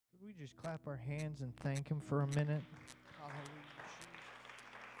we just clap our hands and thank Him for a minute? Hallelujah,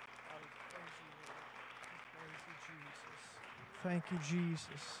 Jesus. Thank you,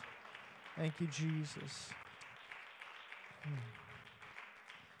 Jesus. Thank you, Jesus.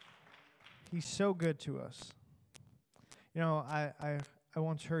 He's so good to us. You know, I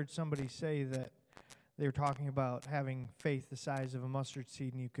once heard somebody say that they were talking about having faith the size of a mustard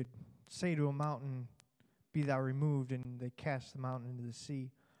seed, and you could say to a mountain, "Be thou removed," and they cast the mountain into the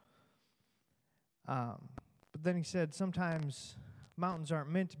sea. But then he said sometimes mountains aren't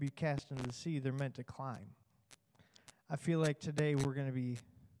meant to be cast into the sea, they're meant to climb. I feel like today we're going to be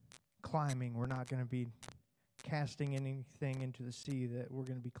climbing. We're not going to be casting anything into the sea, that we're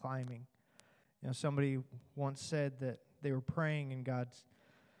going to be climbing. You know, somebody once said that they were praying and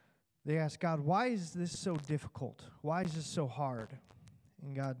they asked God, "Why is this so difficult? Why is this so hard?"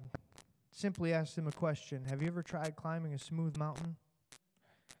 And God simply asked them a question: "Have you ever tried climbing a smooth mountain?"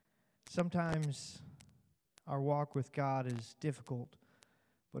 Sometimes our walk with God is difficult,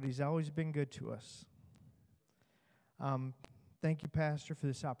 but He's always been good to us. Thank you, Pastor, for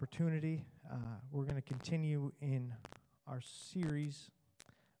this opportunity. We're going to continue in our series.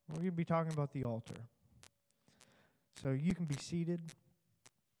 We're going to be talking about the altar. So you can be seated.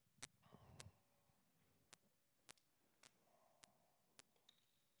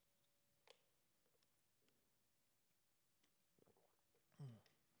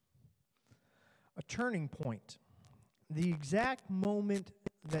 A turning point, the exact moment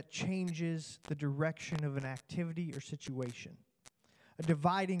that changes the direction of an activity or situation. A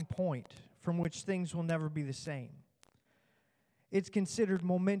dividing point from which things will never be the same. It's considered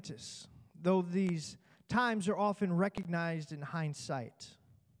momentous, though these times are often recognized in hindsight.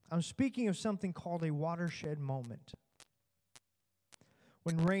 I'm speaking of something called a watershed moment.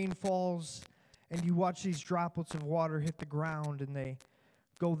 When rain falls and you watch these droplets of water hit the ground, and they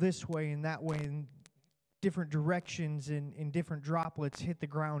go this way and that way in different directions, and in different droplets hit the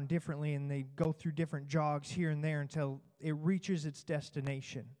ground differently, and they go through different jogs here and there until it reaches its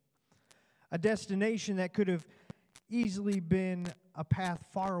destination. A destination that could have easily been a path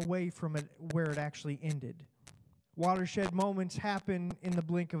far away from it where it actually ended. Watershed moments happen in the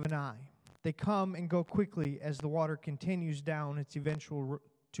blink of an eye. They come and go quickly as the water continues down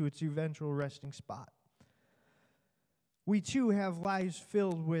to its eventual resting spot. We too have lives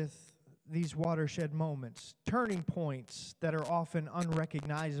filled with these watershed moments, turning points that are often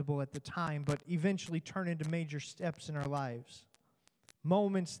unrecognizable at the time, but eventually turn into major steps in our lives.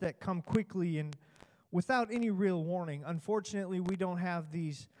 Moments that come quickly and without any real warning. Unfortunately, we don't have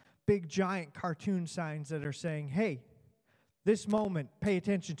these big giant cartoon signs that are saying, "Hey, this moment, pay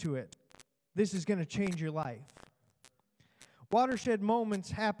attention to it. This is going to change your life." Watershed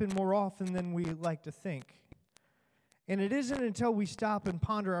moments happen more often than we like to think. And it isn't until we stop and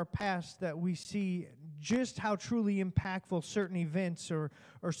ponder our past that we see just how truly impactful certain events or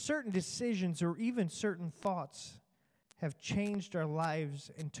certain decisions or even certain thoughts have changed our lives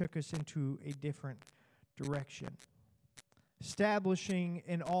and took us into a different direction. Establishing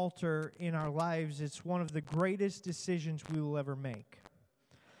an altar in our lives is one of the greatest decisions we will ever make.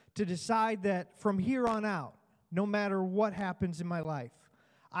 To decide that from here on out, no matter what happens in my life,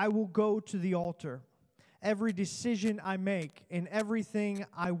 I will go to the altar. Every decision I make and everything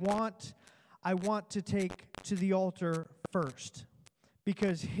I want to take to the altar first,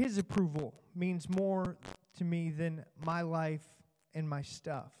 because His approval means more to me than my life and my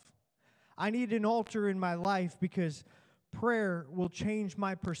stuff. I need an altar in my life because prayer will change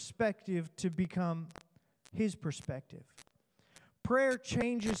my perspective to become His perspective. Prayer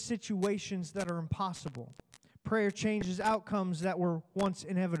changes situations that are impossible. Prayer changes outcomes that were once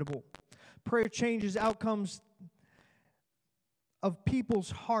inevitable. Prayer changes outcomes of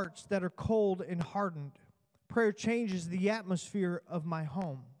people's hearts that are cold and hardened. Prayer changes the atmosphere of my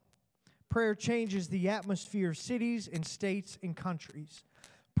home. Prayer changes the atmosphere of cities and states and countries.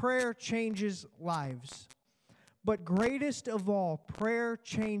 Prayer changes lives. But greatest of all, prayer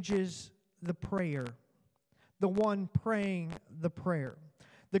changes the prayer, the one praying the prayer.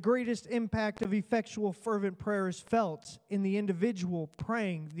 The greatest impact of effectual, fervent prayer is felt in the individual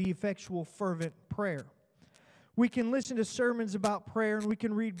praying the effectual, fervent prayer. We can listen to sermons about prayer, and we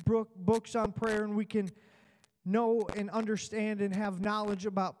can read books on prayer, and we can know and understand and have knowledge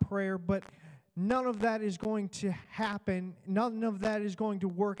about prayer, but none of that is going to happen. None of that is going to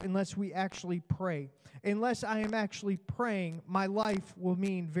work unless we actually pray. Unless I am actually praying, my life will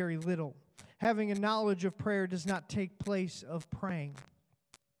mean very little. Having a knowledge of prayer does not take place of praying.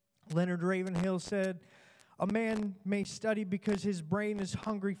 Leonard Ravenhill said, "A man may study because his brain is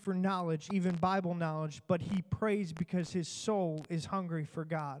hungry for knowledge, even Bible knowledge, but he prays because his soul is hungry for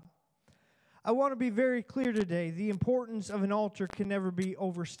God." I want to be very clear today. The importance of an altar can never be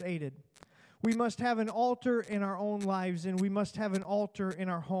overstated. We must have an altar in our own lives, and we must have an altar in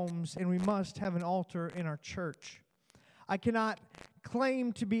our homes, and we must have an altar in our church. I cannot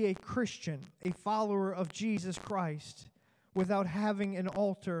claim to be a Christian, a follower of Jesus Christ, without having an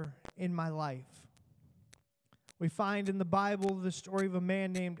altar in my life. We find in the Bible the story of a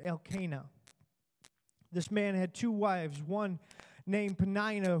man named Elkanah. This man had two wives, one named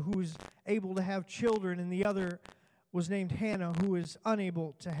Peninnah, who was able to have children, and the other was named Hannah, who was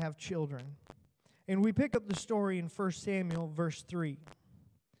unable to have children. And we pick up the story in 1 Samuel, verse 3. It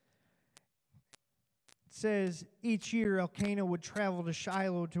says, each year Elkanah would travel to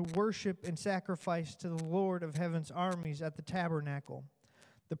Shiloh to worship and sacrifice to the Lord of heaven's armies at the tabernacle.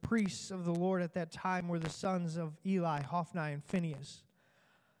 The priests of the Lord at that time were the sons of Eli, Hophni, and Phinehas.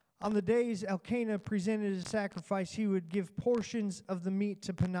 On the days Elkanah presented his sacrifice, he would give portions of the meat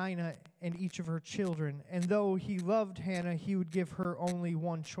to Peninnah and each of her children. And though he loved Hannah, he would give her only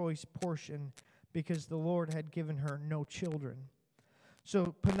one choice portion, because the Lord had given her no children.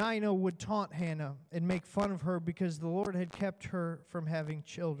 So Peninnah would taunt Hannah and make fun of her because the Lord had kept her from having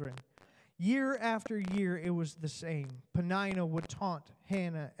children. Year after year, it was the same. Peninnah would taunt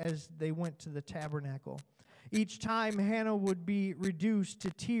Hannah as they went to the tabernacle. Each time, Hannah would be reduced to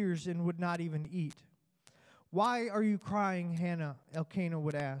tears and would not even eat. Why are you crying, Hannah? Elkanah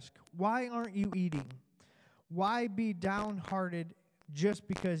would ask. Why aren't you eating? Why be downhearted just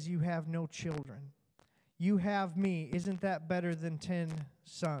because you have no children? You have me. Isn't that better than 10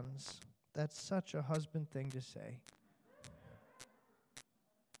 sons? That's such a husband thing to say.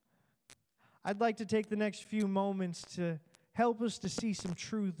 I'd like to take the next few moments to help us to see some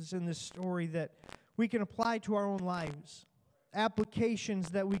truths in this story that we can apply to our own lives. Applications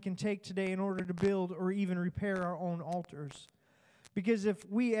that we can take today in order to build or even repair our own altars. Because if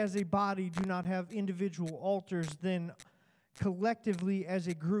we as a body do not have individual altars, then collectively as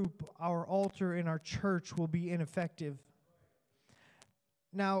a group, our altar in our church will be ineffective.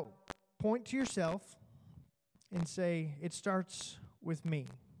 Now, point to yourself and say, it starts with me.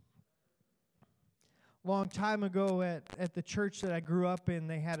 Long time ago at the church that I grew up in,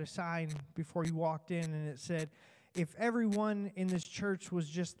 they had a sign before you walked in, and it said, if everyone in this church was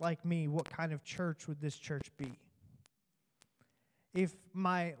just like me, what kind of church would this church be? If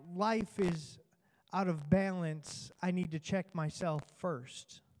my life is out of balance, I need to check myself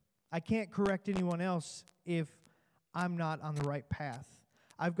first. I can't correct anyone else if I'm not on the right path.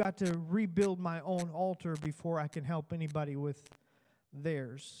 I've got to rebuild my own altar before I can help anybody with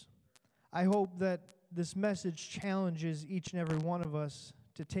theirs. I hope that this message challenges each and every one of us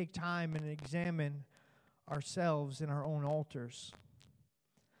to take time and examine ourselves in our own altars.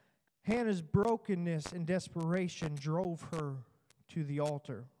 Hannah's brokenness and desperation drove her to the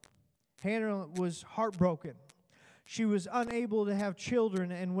altar. Hannah was heartbroken. She was unable to have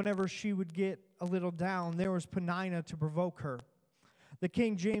children, and whenever she would get a little down, there was Peninnah to provoke her. The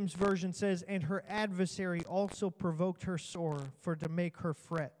King James Version says, and her adversary also provoked her sore for to make her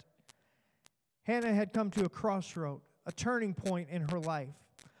fret. Hannah had come to a crossroad, a turning point in her life,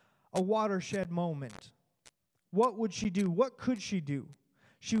 a watershed moment. What would she do? What could she do?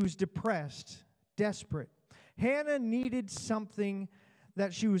 She was depressed, desperate. Hannah needed something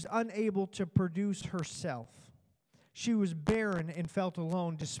that she was unable to produce herself. She was barren and felt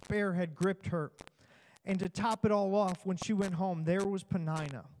alone. Despair had gripped her. And to top it all off, when she went home, there was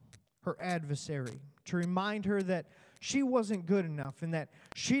Peninnah, her adversary, to remind her that she wasn't good enough and that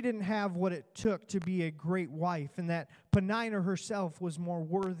she didn't have what it took to be a great wife, and that Peninnah herself was more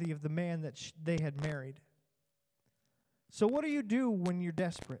worthy of the man that they had married. So what do you do when you're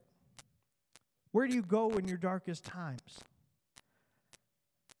desperate? Where do you go in your darkest times?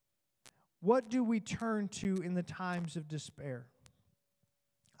 What do we turn to in the times of despair?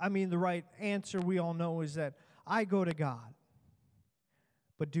 I mean, the right answer we all know is that I go to God.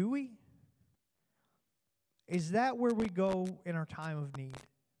 But do we? Is that where we go in our time of need?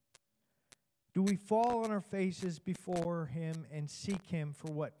 Do we fall on our faces before Him and seek Him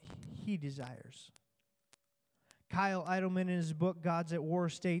for what He desires? Kyle Idleman, in his book, God's at War,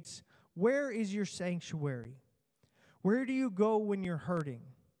 states, where is your sanctuary? Where do you go when you're hurting?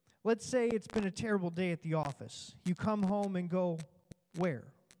 Let's say it's been a terrible day at the office. You come home and go,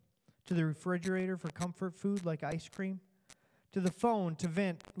 where? To the refrigerator for comfort food like ice cream? To the phone to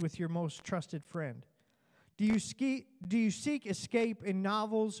vent with your most trusted friend? Do you seek escape in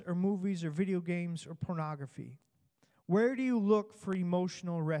novels or movies or video games or pornography? Where do you look for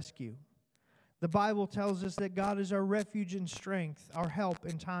emotional rescue? The Bible tells us that God is our refuge and strength, our help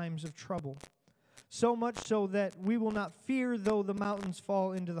in times of trouble. so much so that we will not fear though the mountains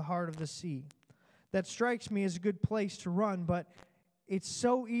fall into the heart of the sea. That strikes me as a good place to run, but it's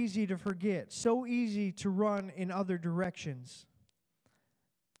so easy to forget, so easy to run in other directions.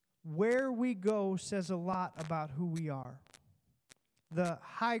 Where we go says a lot about who we are. The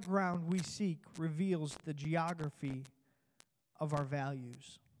high ground we seek reveals the geography of our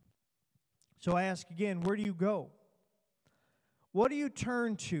values. So I ask again, where do you go? What do you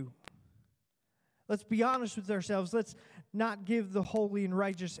turn to? Let's be honest with ourselves. Let's not give the holy and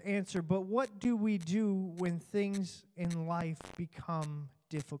righteous answer, but what do we do when things in life become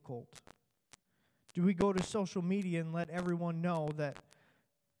difficult? Do we go to social media and let everyone know that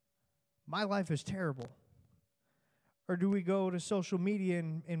my life is terrible? Or do we go to social media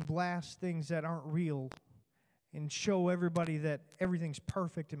and blast things that aren't real and show everybody that everything's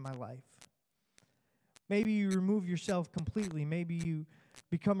perfect in my life? Maybe you remove yourself completely. Maybe you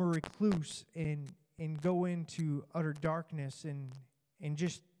become a recluse and go into utter darkness and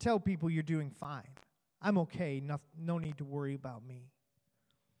just tell people you're doing fine. I'm okay. No need to worry about me.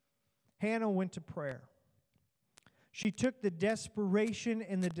 Hannah went to prayer. She took the desperation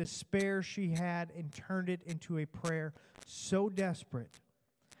and the despair she had and turned it into a prayer so desperate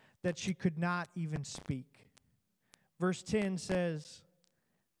that she could not even speak. Verse 10 says,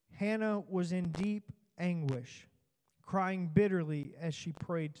 Hannah was in deep anguish, crying bitterly as she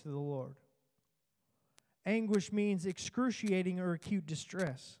prayed to the Lord. Anguish means excruciating or acute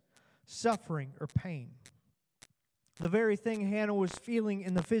distress, suffering or pain. The very thing Hannah was feeling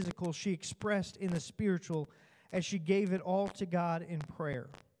in the physical, she expressed in the spiritual as she gave it all to God in prayer.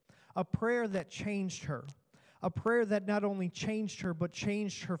 A prayer that changed her. A prayer that not only changed her, but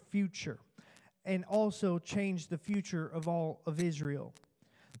changed her future, and also changed the future of all of Israel.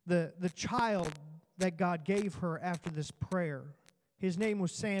 The child that God gave her after this prayer, his name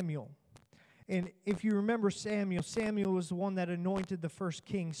was Samuel. And if you remember Samuel was the one that anointed the first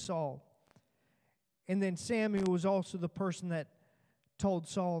king, Saul. And then Samuel was also the person that told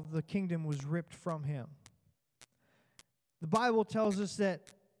Saul the kingdom was ripped from him. The Bible tells us that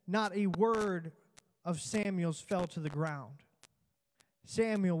not a word of Samuel's fell to the ground.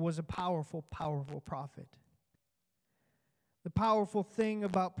 Samuel was a powerful, powerful prophet. The powerful thing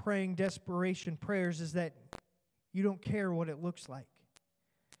about praying desperation prayers is that you don't care what it looks like.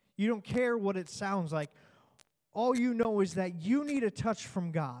 You don't care what it sounds like. All you know is that you need a touch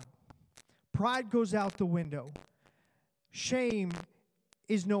from God. Pride goes out the window. Shame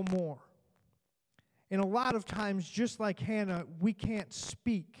is no more. And a lot of times, just like Hannah, we can't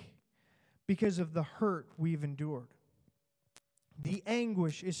speak because of the hurt we've endured. The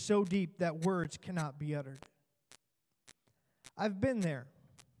anguish is so deep that words cannot be uttered. I've been there.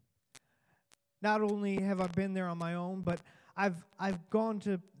 Not only have I been there on my own, but I've gone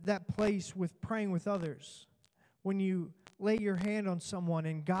to that place with praying with others. When you lay your hand on someone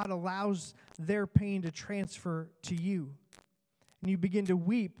and God allows their pain to transfer to you. And you begin to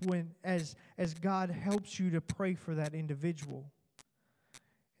weep as God helps you to pray for that individual.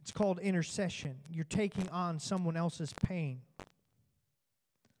 It's called intercession. You're taking on someone else's pain.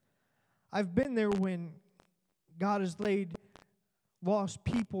 I've been there when God has laid lost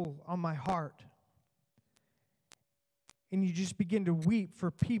people on my heart. And you just begin to weep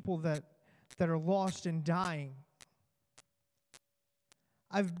for people that are lost and dying.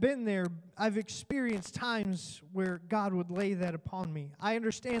 I've been there. I've experienced times where God would lay that upon me. I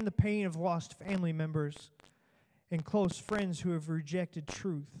understand the pain of lost family members and close friends who have rejected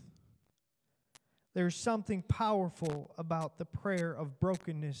truth. There's something powerful about the prayer of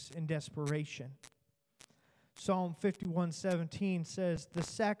brokenness and desperation. Psalm 51:17 says, "The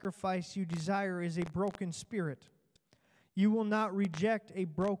sacrifice you desire is a broken spirit. You will not reject a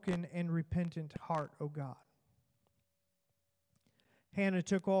broken and repentant heart, O God." Hannah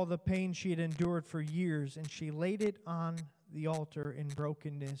took all the pain she had endured for years and she laid it on the altar in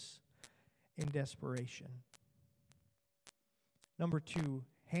brokenness and desperation. Number 2,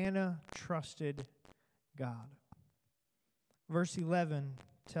 Hannah trusted God. Verse 11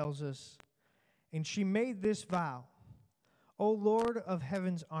 tells us, "And she made this vow, O Lord of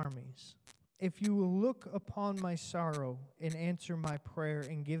heaven's armies, if you will look upon my sorrow and answer my prayer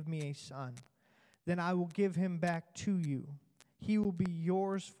and give me a son, then I will give him back to you. He will be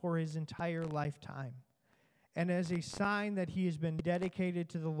yours for his entire lifetime. And as a sign that he has been dedicated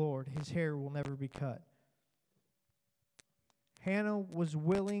to the Lord, his hair will never be cut." Hannah was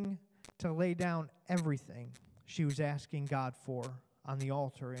willing to lay down everything she was asking God for on the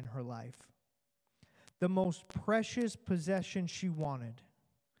altar in her life. The most precious possession she wanted,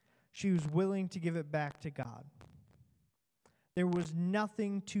 she was willing to give it back to God. There was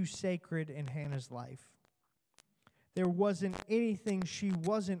nothing too sacred in Hannah's life. There wasn't anything she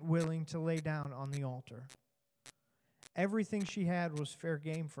wasn't willing to lay down on the altar. Everything she had was fair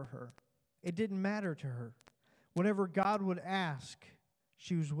game for her. It didn't matter to her. Whatever God would ask,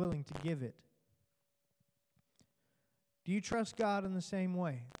 she was willing to give it. Do you trust God in the same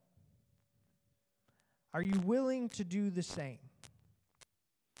way? Are you willing to do the same?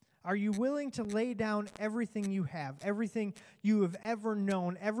 Are you willing to lay down everything you have, everything you have ever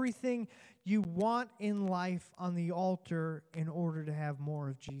known, everything you want in life on the altar in order to have more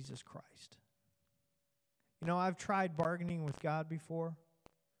of Jesus Christ? You know, I've tried bargaining with God before.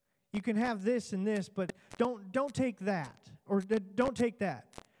 You can have this and this, but don't take that, or don't take that.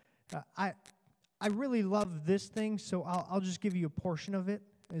 I really love this thing, so I'll just give you a portion of it.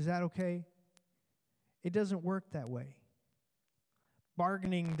 Is that okay? It doesn't work that way.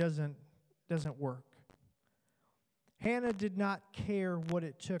 Bargaining doesn't work. Hannah did not care what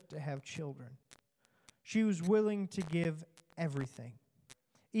it took to have children. She was willing to give everything,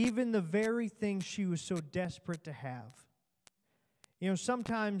 even the very thing she was so desperate to have. You know,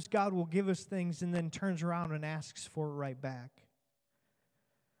 sometimes God will give us things and then turns around and asks for it right back.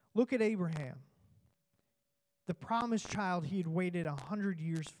 Look at Abraham. The promised child he had waited 100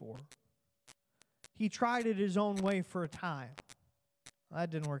 years for. He tried it his own way for a time. That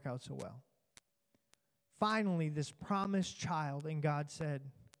didn't work out so well. Finally, this promised child, and God said,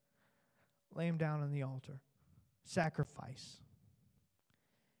 lay him down on the altar. Sacrifice.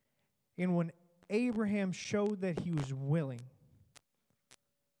 And when Abraham showed that he was willing,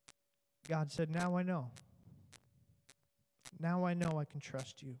 God said, now I know. Now I know I can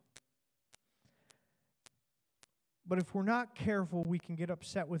trust you. But if we're not careful, we can get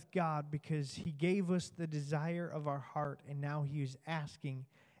upset with God because He gave us the desire of our heart, and now He is asking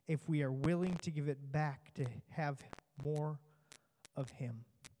if we are willing to give it back to have more of Him.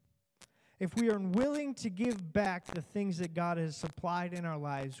 If we are unwilling to give back the things that God has supplied in our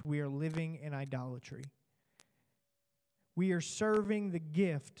lives, we are living in idolatry. We are serving the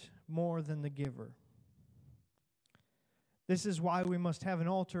gift more than the giver. This is why we must have an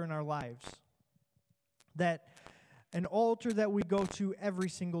altar in our lives. An altar that we go to every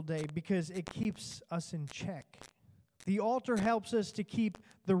single day because it keeps us in check. The altar helps us to keep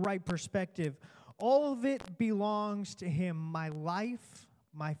the right perspective. All of it belongs to Him. My life,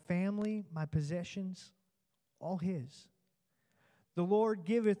 my family, my possessions, all His. The Lord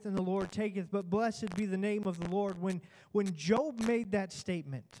giveth and the Lord taketh, but blessed be the name of the Lord. When Job made that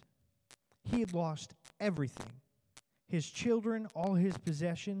statement, he had lost everything. His children, all his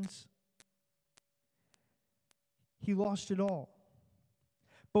possessions. He lost it all.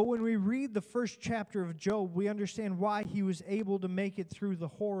 But when we read the first chapter of Job, we understand why he was able to make it through the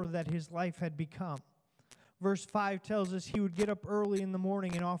horror that his life had become. Verse 5 tells us he would get up early in the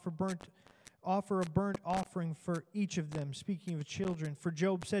morning and offer a burnt offering for each of them, speaking of children. For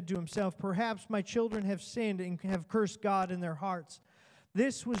Job said to himself, perhaps my children have sinned and have cursed God in their hearts.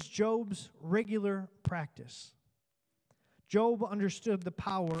 This was Job's regular practice. Job understood the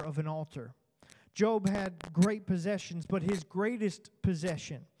power of an altar. Job had great possessions, but his greatest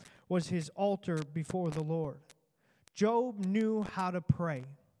possession was his altar before the Lord. Job knew how to pray,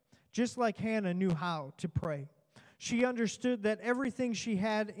 just like Hannah knew how to pray. She understood that everything she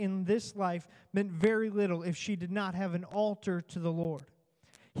had in this life meant very little if she did not have an altar to the Lord.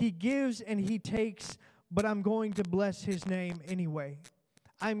 He gives and He takes, but I'm going to bless His name anyway.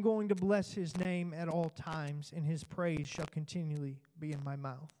 I'm going to bless His name at all times, and His praise shall continually be in my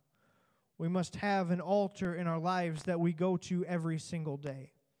mouth. We must have an altar in our lives that we go to every single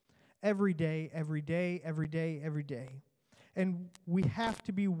day. Every day, every day, every day, every day. And we have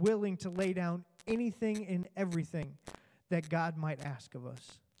to be willing to lay down anything and everything that God might ask of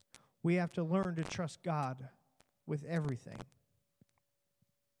us. We have to learn to trust God with everything.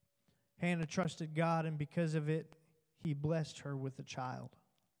 Hannah trusted God, and because of it, He blessed her with a child.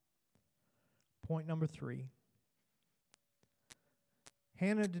 Point number 3.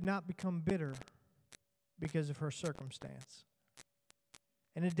 Hannah did not become bitter because of her circumstance.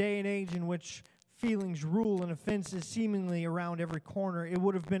 In a day and age in which feelings rule and offenses seemingly around every corner, it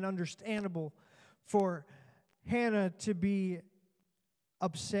would have been understandable for Hannah to be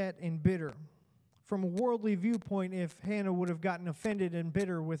upset and bitter. From a worldly viewpoint, if Hannah would have gotten offended and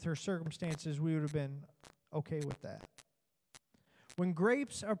bitter with her circumstances, we would have been okay with that. When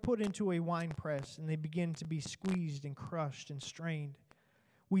grapes are put into a wine press and they begin to be squeezed and crushed and strained,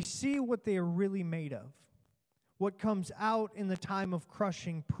 we see what they are really made of. What comes out in the time of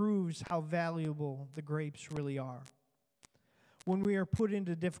crushing proves how valuable the grapes really are. When we are put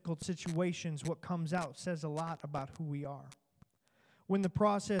into difficult situations, what comes out says a lot about who we are. when the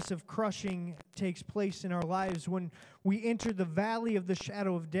process of crushing takes place in our lives, when we enter the valley of the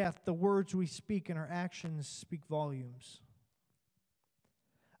shadow of death, the words we speak and our actions speak volumes.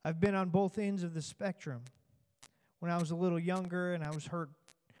 I've been on both ends of the spectrum. When I was a little younger and I was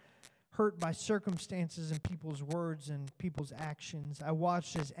hurt by circumstances and people's words and people's actions, I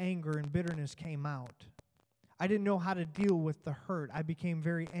watched as anger and bitterness came out. I didn't know how to deal with the hurt. I became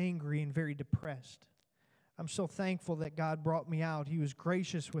very angry and very depressed. I'm so thankful that God brought me out. He was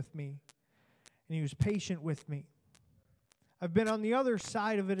gracious with me, and He was patient with me. I've been on the other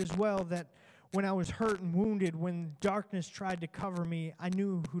side of it as well, that when I was hurt and wounded, when darkness tried to cover me, I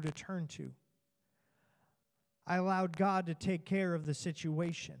knew who to turn to. I allowed God to take care of the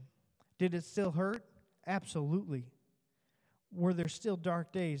situation. Did it still hurt? Absolutely. Were there still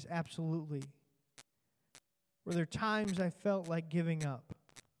dark days? Absolutely. Were there times I felt like giving up?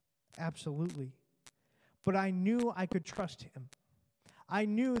 Absolutely. But I knew I could trust Him. I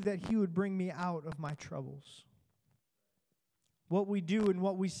knew that He would bring me out of my troubles. What we do and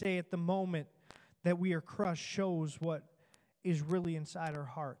what we say at the moment that we are crushed shows what is really inside our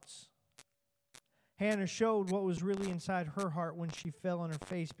hearts. Hannah showed what was really inside her heart when she fell on her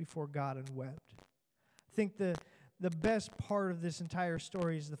face before God and wept. I think the best part of this entire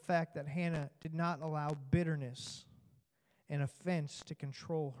story is the fact that Hannah did not allow bitterness and offense to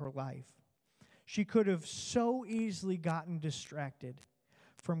control her life. She could have so easily gotten distracted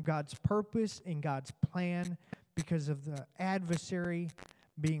from God's purpose and God's plan because of the adversary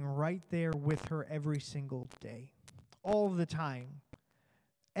being right there with her every single day, all of the time,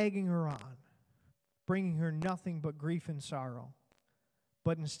 egging her on, bringing her nothing but grief and sorrow.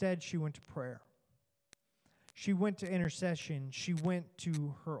 But instead, she went to prayer. She went to intercession. She went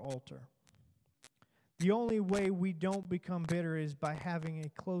to her altar. The only way we don't become bitter is by having a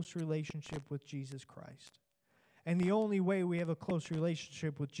close relationship with Jesus Christ. And the only way we have a close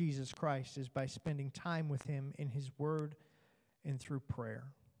relationship with Jesus Christ is by spending time with Him in His Word and through prayer.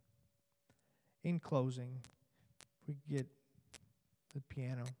 In closing, if we get the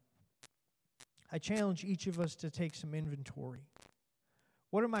piano, I challenge each of us to take some inventory.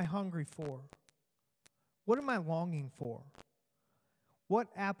 What am I hungry for? What am I longing for? What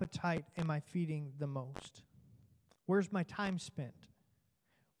appetite am I feeding the most? Where's my time spent?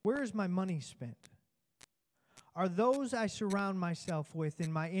 Where is my money spent? Are those I surround myself with in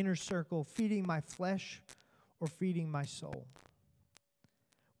my inner circle feeding my flesh or feeding my soul?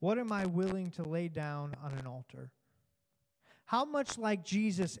 What am I willing to lay down on an altar? How much like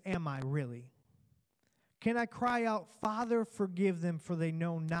Jesus am I really? Can I cry out, Father, forgive them, for they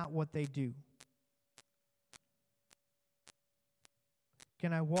know not what they do?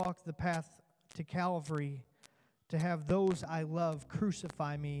 Can I walk the path to Calvary to have those I love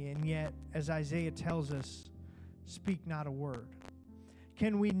crucify me, and yet, as Isaiah tells us, speak not a word?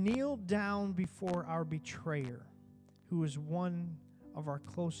 Can we kneel down before our betrayer, who is one of our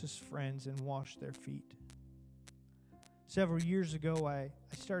closest friends, and wash their feet? Several years ago, I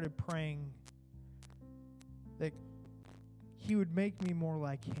started praying that He would make me more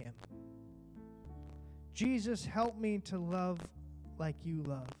like Him. Jesus, help me to love like You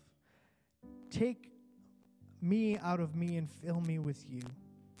love. Take me out of me and fill me with You.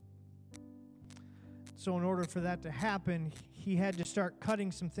 So in order for that to happen, He had to start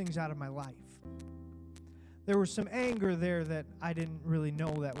cutting some things out of my life. There was some anger there that I didn't really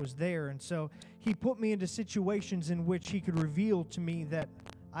know that was there, and so He put me into situations in which He could reveal to me that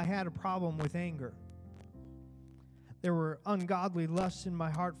I had a problem with anger. There were ungodly lusts in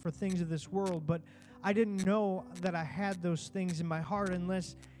my heart for things of this world, but I didn't know that I had those things in my heart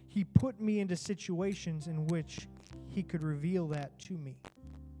unless He put me into situations in which He could reveal that to me.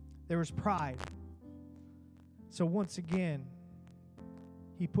 There was pride. So once again,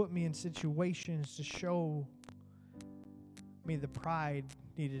 He put me in situations to show me the pride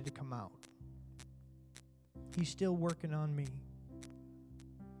needed to come out. He's still working on me.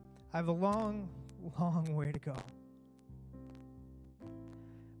 I have a long, long way to go.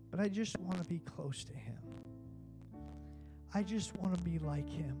 But I just want to be close to Him. I just want to be like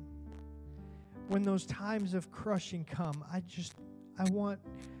Him. When those times of crushing come, I want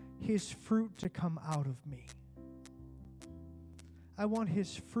His fruit to come out of me. I want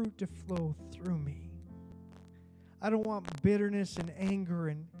His fruit to flow through me. I don't want bitterness and anger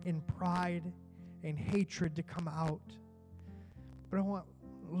and pride and hatred to come out. But I want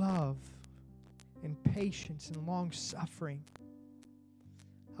love and patience and long-suffering.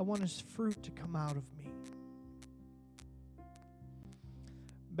 I want His fruit to come out of me.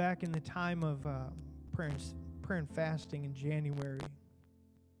 Back in the time of prayer and fasting in January,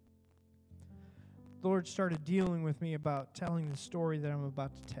 the Lord started dealing with me about telling the story that I'm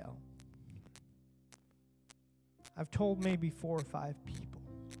about to tell. I've told maybe 4 or 5 people.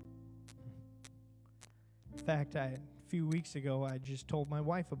 In fact, a few weeks ago, I just told my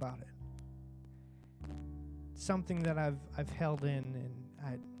wife about it. It's something that I've held in,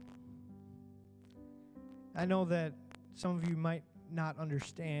 and I know that some of you might not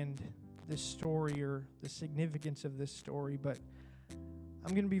understand this story or the significance of this story, but I'm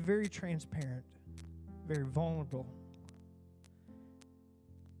going to be very transparent, very vulnerable.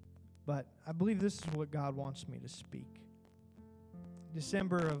 But I believe this is what God wants me to speak.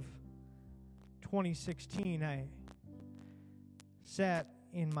 December of 2016, I sat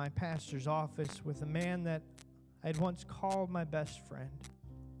in my pastor's office with a man that I had once called my best friend.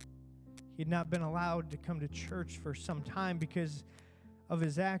 He had not been allowed to come to church for some time because of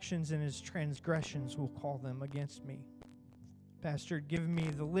his actions and his transgressions, we'll call them, against me. Pastor had given me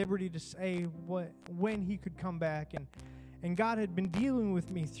the liberty to say when he could come back, and God had been dealing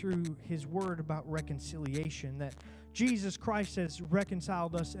with me through his word about reconciliation, that Jesus Christ has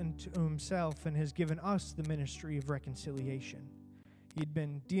reconciled us unto himself and has given us the ministry of reconciliation. He'd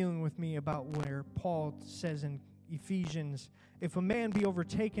been dealing with me about where Paul says in Ephesians, if a man be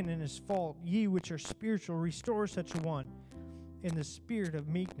overtaken in his fault, ye which are spiritual, restore such a one in the spirit of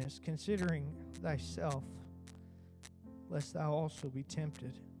meekness, considering thyself, lest thou also be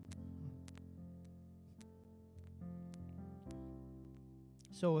tempted.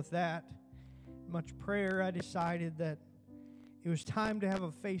 So with that, much prayer, I decided that it was time to have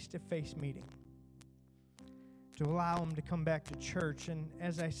a face-to-face meeting, to allow him to come back to church. And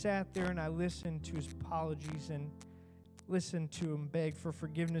as I sat there and I listened to his apologies and listened to him beg for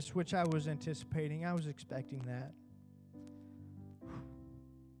forgiveness, which I was anticipating, I was expecting that.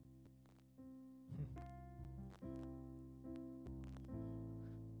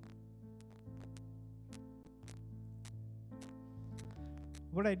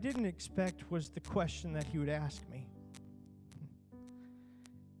 What I didn't expect was the question that he would ask me.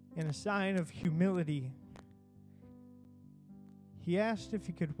 In a sign of humility, he asked if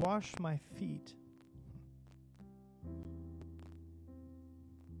he could wash my feet.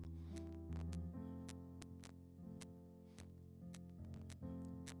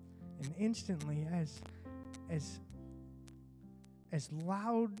 And instantly, as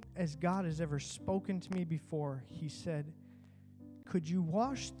loud as God has ever spoken to me before, he said, could you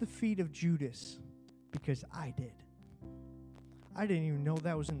wash the feet of Judas? Because I did. I didn't even know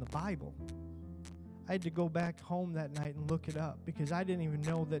that was in the Bible. I had to go back home that night and look it up because I didn't even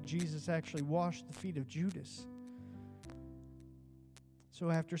know that Jesus actually washed the feet of Judas.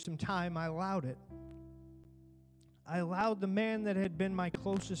 So after some time, I allowed it. I allowed the man that had been my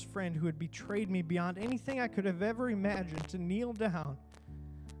closest friend, who had betrayed me beyond anything I could have ever imagined, to kneel down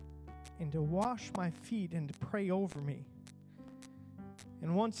and to wash my feet and to pray over me.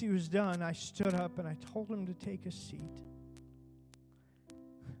 And once he was done, I stood up and I told him to take a seat.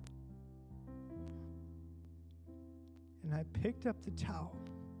 And I picked up the towel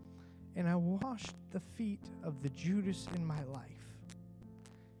and I washed the feet of the Judas in my life.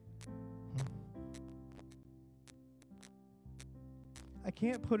 I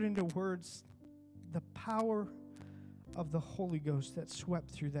can't put into words the power of the Holy Ghost that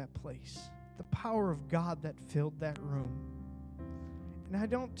swept through that place, the power of God that filled that room. And I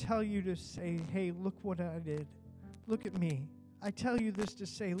don't tell you to say, hey, look what I did. Look at me. I tell you this to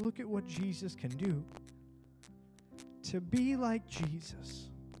say, look at what Jesus can do. To be like Jesus.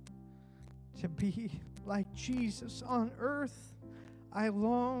 To be like Jesus on earth. I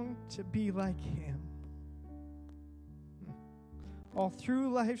long to be like him. All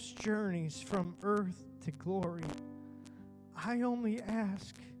through life's journeys from earth to glory, I only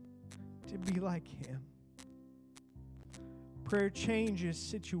ask to be like him. Prayer changes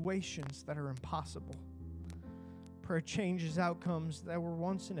situations that are impossible. Prayer changes outcomes that were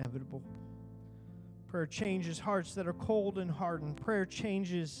once inevitable. Prayer changes hearts that are cold and hardened. Prayer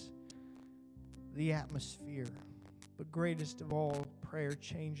changes the atmosphere. But greatest of all, prayer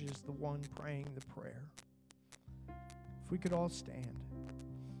changes the one praying the prayer. If we could all stand.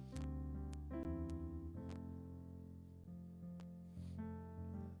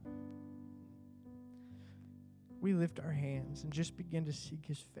 We lift our hands and just begin to seek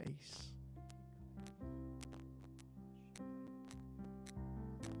his face.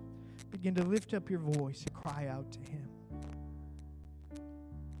 Begin to lift up your voice and cry out to him.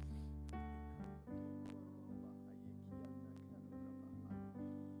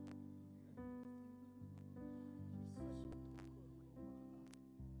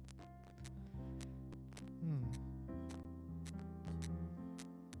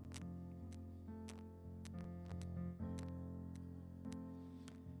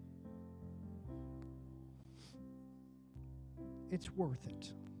 it's worth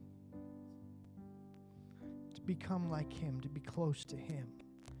it to become like Him, to be close to Him.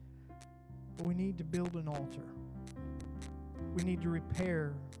 But we need to build an altar. We need to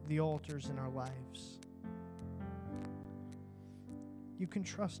repair the altars in our lives. You can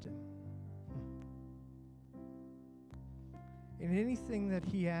trust Him. In anything that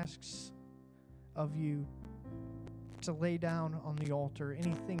He asks of you to lay down on the altar,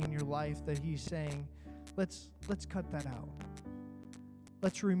 anything in your life that He's saying, let's cut that out.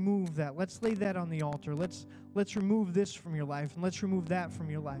 Let's remove that. Let's lay that on the altar. Let's remove this from your life, and let's remove that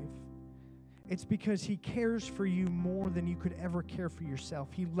from your life. It's because He cares for you more than you could ever care for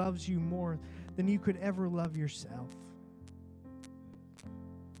yourself. He loves you more than you could ever love yourself.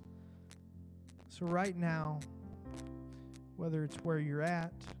 So right now, whether it's where you're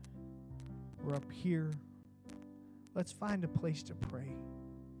at or up here, let's find a place to pray.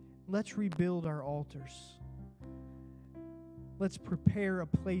 Let's rebuild our altars. Let's prepare a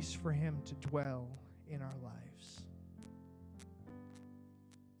place for Him to dwell in our lives.